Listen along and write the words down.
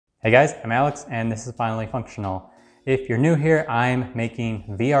Hey guys, I'm Alex and this is Finally Functional. If you're new here, I'm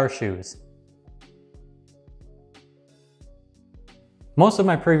making VR shoes. Most of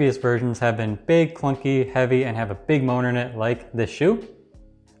my previous versions have been big, clunky, heavy, and have a big motor in it like this shoe.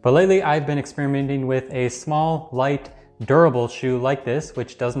 But lately I've been experimenting with a small, light, durable shoe like this,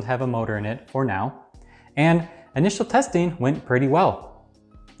 which doesn't have a motor in it for now. And initial testing went pretty well.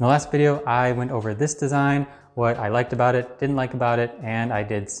 In the last video, I went over this design, what I liked about it, didn't like about it, and I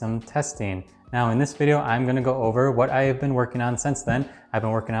did some testing. Now in this video, I'm gonna go over what I have been working on since then. I've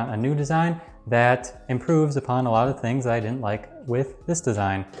been working on a new design that improves upon a lot of things that I didn't like with this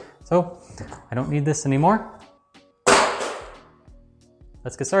design. So I don't need this anymore.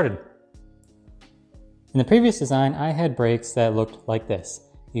 Let's get started. In the previous design, I had brakes that looked like this.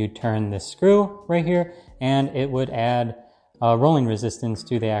 You'd turn this screw right here and it would add rolling resistance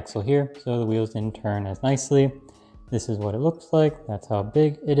to the axle here, so the wheels didn't turn as nicely. This is what it looks like. That's how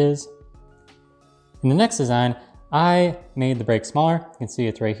big it is. In the next design, I made the brake smaller. You can see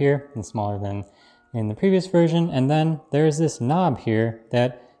it's right here and smaller than in the previous version. And then there's this knob here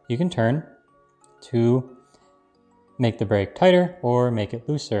that you can turn to make the brake tighter or make it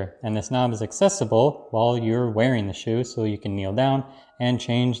looser. And this knob is accessible while you're wearing the shoe, so you can kneel down and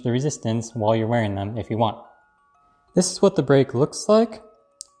change the resistance while you're wearing them if you want. This is what the brake looks like.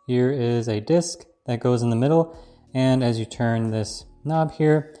 Here is a disc that goes in the middle, and as you turn this knob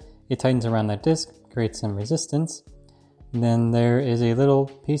here, it tightens around that disc, creates some resistance. And then there is a little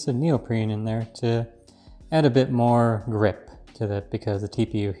piece of neoprene in there to add a bit more grip to that, because the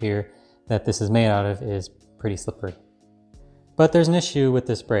TPU here that this is made out of is pretty slippery. But there's an issue with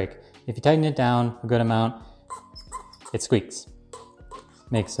this brake. If you tighten it down a good amount, it squeaks.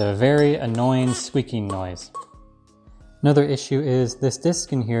 Makes a very annoying squeaking noise. Another issue is this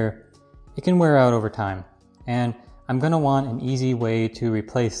disc in here, it can wear out over time. And I'm gonna want an easy way to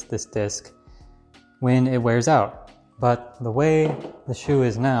replace this disc when it wears out. But the way the shoe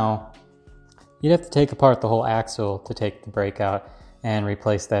is now, you'd have to take apart the whole axle to take the brake out and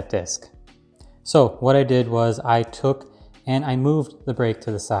replace that disc. So what I did was I took and I moved the brake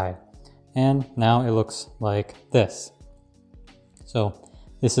to the side. And now it looks like this. So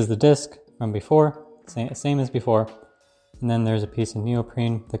this is the disc from before, same as before. And then there's a piece of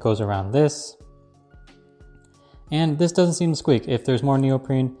neoprene that goes around this. And this doesn't seem to squeak. If there's more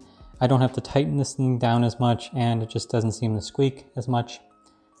neoprene, I don't have to tighten this thing down as much, and it just doesn't seem to squeak as much.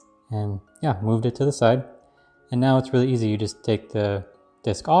 And yeah, moved it to the side. And now it's really easy. You just take the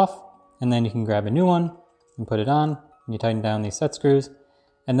disc off, and then you can grab a new one and put it on, and you tighten down these set screws,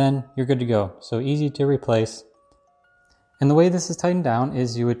 and then you're good to go. So easy to replace. And the way this is tightened down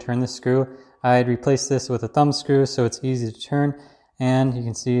is you would turn the screw. I'd replace this with a thumb screw so it's easy to turn, and you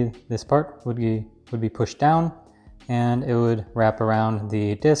can see this part would be pushed down and it would wrap around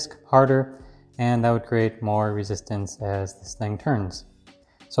the disc harder, and that would create more resistance as this thing turns.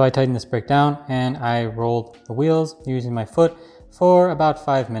 So I tightened this brake down and I rolled the wheels using my foot for about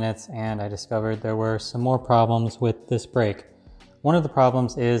 5 minutes, and I discovered there were some more problems with this brake. One of the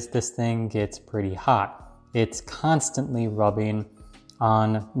problems is this thing gets pretty hot. It's constantly rubbing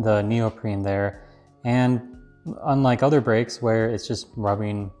on the neoprene there, and unlike other brakes where it's just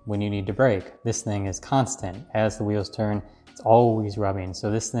rubbing when you need to brake, this thing is constant. As the wheels turn, it's always rubbing.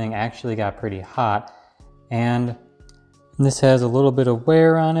 So this thing actually got pretty hot, and this has a little bit of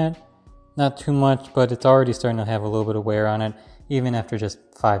wear on it. Not too much, but it's already starting to have a little bit of wear on it, even after just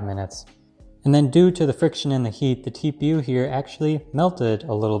 5 minutes. And then due to the friction and the heat, the TPU here actually melted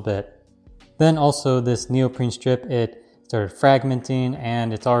a little bit. Then also this neoprene strip, it started fragmenting,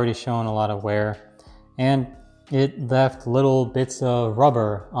 and it's already shown a lot of wear, and it left little bits of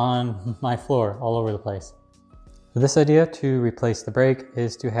rubber on my floor all over the place. So this idea to replace the brake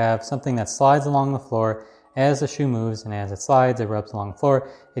is to have something that slides along the floor as the shoe moves, and as it slides, it rubs along the floor,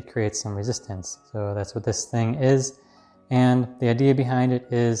 it creates some resistance. So that's what this thing is. And the idea behind it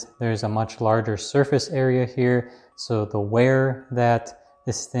is there's a much larger surface area here, so the wear that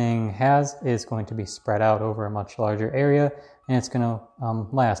this thing is going to be spread out over a much larger area, and it's going to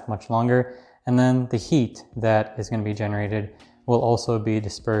last much longer. And then the heat that is going to be generated will also be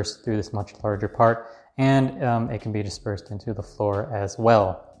dispersed through this much larger part, and it can be dispersed into the floor as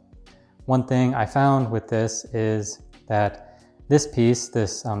well. One thing I found with this is that this piece,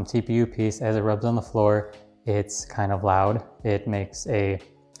 this TPU piece, as it rubs on the floor, it's kind of loud. It makes a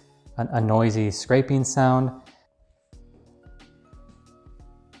noisy scraping sound.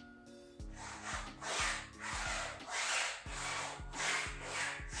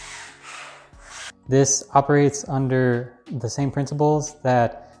 This operates under the same principles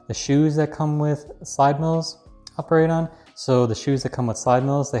that the shoes that come with slide mills operate on. So the shoes that come with slide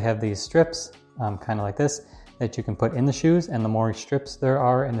mills, they have these strips, kind of like this, that you can put in the shoes, and the more strips there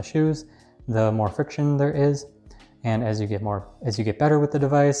are in the shoes, the more friction there is. And as you get better with the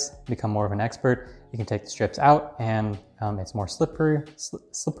device, become more of an expert, you can take the strips out, and it's more slippery,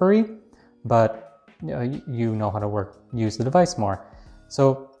 but you know how to use the device more.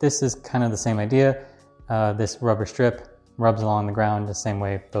 So this is kind of the same idea. This rubber strip rubs along the ground the same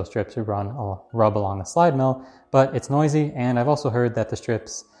way those strips would rub along the slide mill, but it's noisy, and I've also heard that the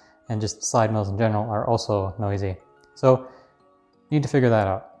strips and just slide mills in general are also noisy. So need to figure that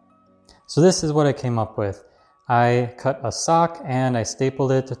out. So this is what I came up with. I cut a sock and I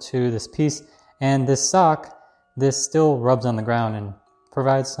stapled it to this piece, and this still rubs on the ground and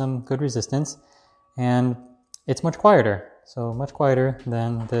provides some good resistance, and it's much quieter. So much quieter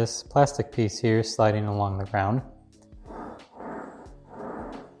than this plastic piece here sliding along the ground.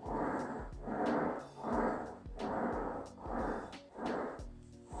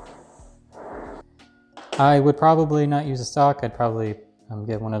 I would probably not use a stock. I'd probably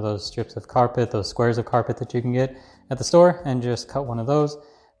get one of those strips of carpet, those squares of carpet that you can get at the store, and just cut one of those.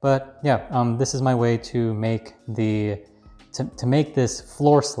 But yeah, this is my way to make make this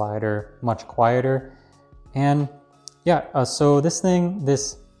floor slider much quieter. And yeah, so this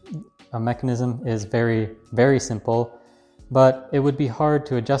mechanism is very, very simple, but it would be hard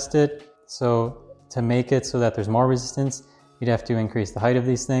to adjust it. So to make it so that there's more resistance, you'd have to increase the height of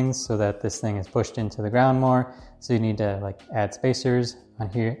these things so that this thing is pushed into the ground more. So you need to add spacers on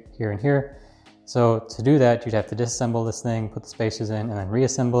here, and here. So to do that, you'd have to disassemble this thing, put the spacers in, and then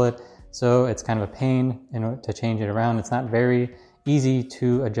reassemble it. So it's kind of a pain to change it around. It's not very easy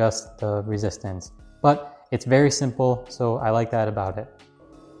to adjust the resistance, but it's very simple, so I like that about it.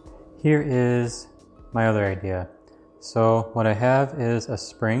 Here is my other idea. So what I have is a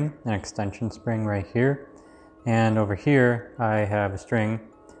spring, an extension spring right here. And over here, I have a string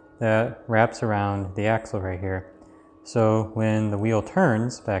that wraps around the axle right here. So when the wheel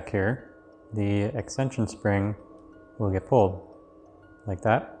turns back here, the extension spring will get pulled like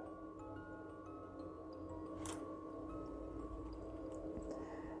that.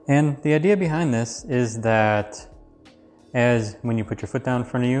 And the idea behind this is that when you put your foot down in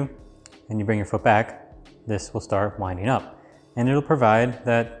front of you and you bring your foot back, this will start winding up. And it'll provide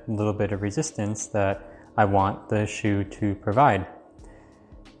that little bit of resistance that I want the shoe to provide.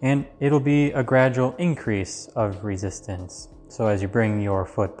 And it'll be a gradual increase of resistance. So as you bring your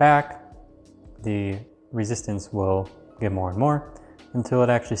foot back, the resistance will get more and more until it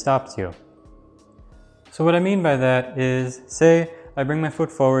actually stops you. So what I mean by that is, say I bring my foot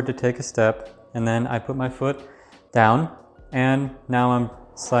forward to take a step, and then I put my foot down, and now I'm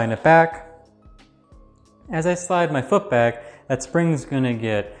sliding it back. As I slide my foot back, that spring's gonna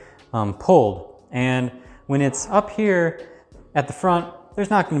get pulled. And when it's up here at the front, there's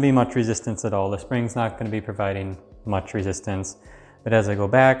not going to be much resistance at all. The spring's not going to be providing much resistance. But as I go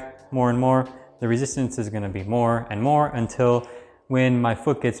back more and more, the resistance is going to be more and more until when my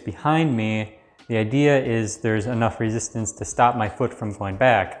foot gets behind me, the idea is there's enough resistance to stop my foot from going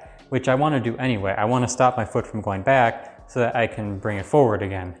back, which I want to do anyway. I want to stop my foot from going back so that I can bring it forward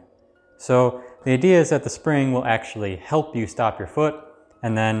again. So the idea is that the spring will actually help you stop your foot,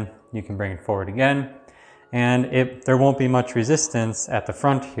 and then you can bring it forward again. And there won't be much resistance at the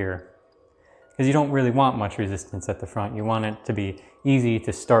front here, because you don't really want much resistance at the front. You want it to be easy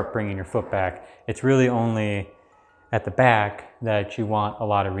to start bringing your foot back. It's really only at the back that you want a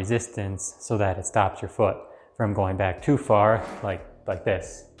lot of resistance so that it stops your foot from going back too far, like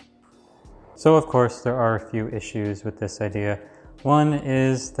this. So of course there are a few issues with this idea. One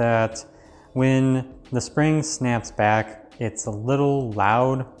is that when the spring snaps back, it's a little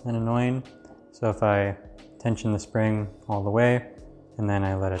loud and annoying. So if I tension the spring all the way and then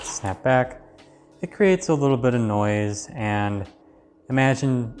I let it snap back, it creates a little bit of noise, and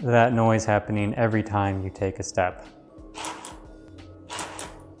imagine that noise happening every time you take a step.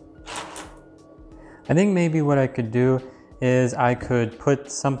 I think maybe what I could do is I could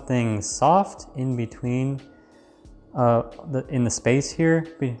put something soft in between in the space here,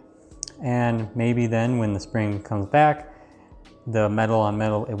 and maybe then when the spring comes back, the metal on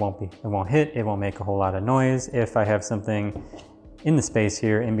metal, it won't hit, it won't make a whole lot of noise if I have something in the space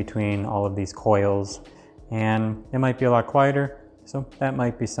here in between all of these coils, and it might be a lot quieter. So that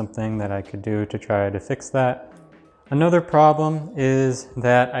might be something that I could do to try to fix that. Another problem is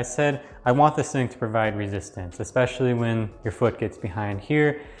that I said I want this thing to provide resistance, especially when your foot gets behind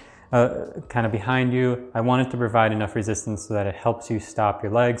here, kind of behind you. I want it to provide enough resistance so that it helps you stop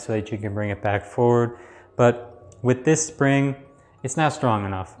your leg so that you can bring it back forward. But with this spring, it's not strong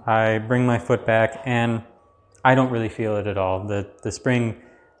enough. I bring my foot back and I don't really feel it at all. The spring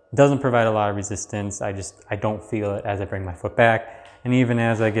doesn't provide a lot of resistance. I don't feel it as I bring my foot back. And even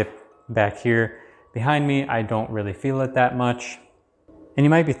as I get back here behind me, I don't really feel it that much. And you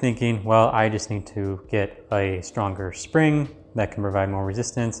might be thinking, well, I just need to get a stronger spring that can provide more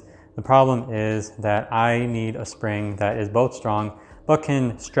resistance. The problem is that I need a spring that is both strong, but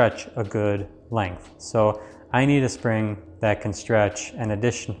can stretch a good length. So I need a spring that can stretch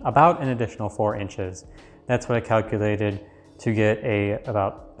about an additional 4 inches. That's what I calculated to get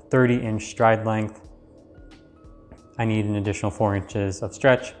about 30-inch stride length. I need an additional 4 inches of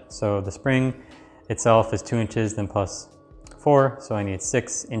stretch. So the spring itself is 2 inches, then plus 4, so I need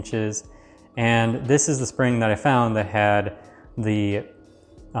 6 inches. And this is the spring that I found that had the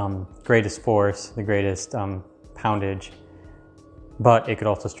greatest force, the greatest poundage, but it could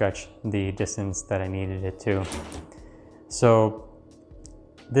also stretch the distance that I needed it to. So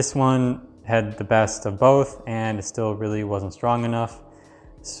this one had the best of both, and it still really wasn't strong enough.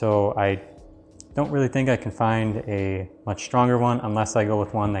 So I don't really think I can find a much stronger one unless I go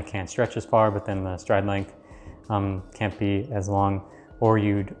with one that can't stretch as far, but then the stride length can't be as long, or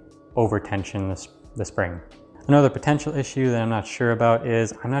you'd over tension the spring. Another potential issue that I'm not sure about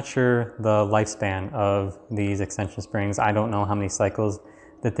is I'm not sure the lifespan of these extension springs. I don't know how many cycles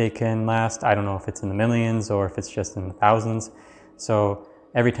that they can last. I don't know if it's in the millions or if it's just in the thousands. So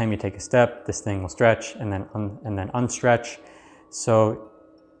every time you take a step, this thing will stretch and then unstretch. So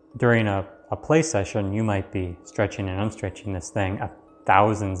during a play session, you might be stretching and unstretching this thing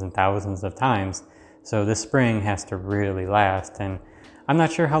thousands and thousands of times. So this spring has to really last, and I'm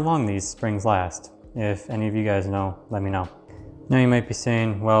not sure how long these springs last. If any of you guys know, let me know. Now you might be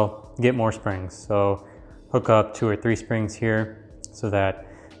saying, well, get more springs. So hook up 2 or 3 springs here so that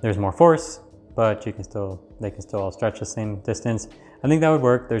there's more force, but they can still all stretch the same distance. I think that would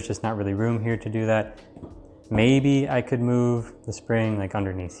work. There's just not really room here to do that. Maybe I could move the spring like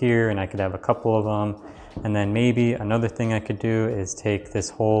underneath here, and I could have a couple of them. And then maybe another thing I could do is take this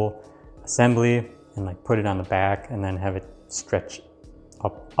whole assembly and like put it on the back and then have it stretch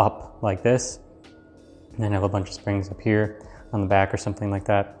up like this. And then have a bunch of springs up here on the back or something like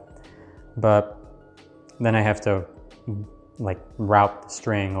that. But then I have to like route the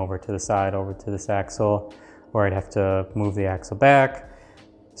string over to the side, over to this axle, or I'd have to move the axle back.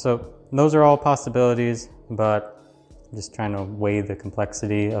 So those are all possibilities, but I'm just trying to weigh the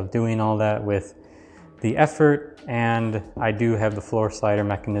complexity of doing all that with the effort. And I do have the floor slider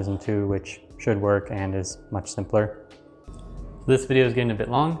mechanism too, which should work and is much simpler. This video is getting a bit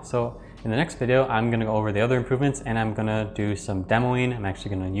long, so in the next video, I'm gonna go over the other improvements and I'm gonna do some demoing. I'm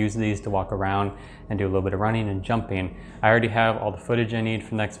actually gonna use these to walk around and do a little bit of running and jumping. I already have all the footage I need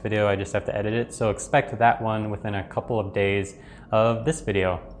for the next video. I just have to edit it. So expect that one within a couple of days of this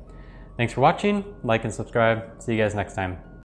video. Thanks for watching, like and subscribe. See you guys next time.